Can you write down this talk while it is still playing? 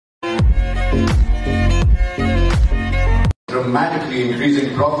Dramatically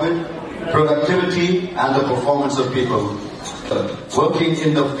increasing profit, productivity and the performance of people. Working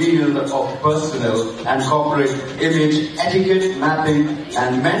in the field of personal and corporate image, etiquette, mapping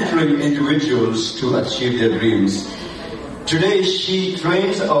and mentoring individuals to achieve their dreams. Today she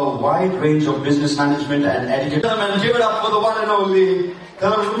trains a wide range of business management and etiquette. And give it up for the one and only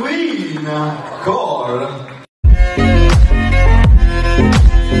Tarveen Kaur.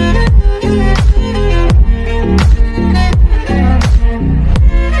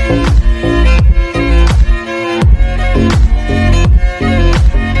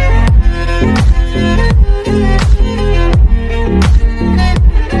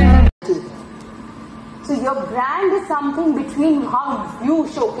 So your brand is something between how you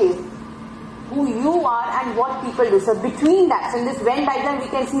showcase who you are and what people do. So between that, so in this Venn diagram we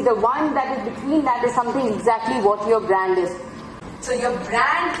can see the one that is between that is something exactly what your brand is. So your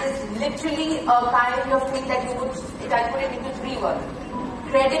brand is literally a kind of thing that I put it into three words.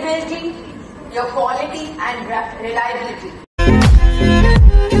 Credibility, your quality and reliability.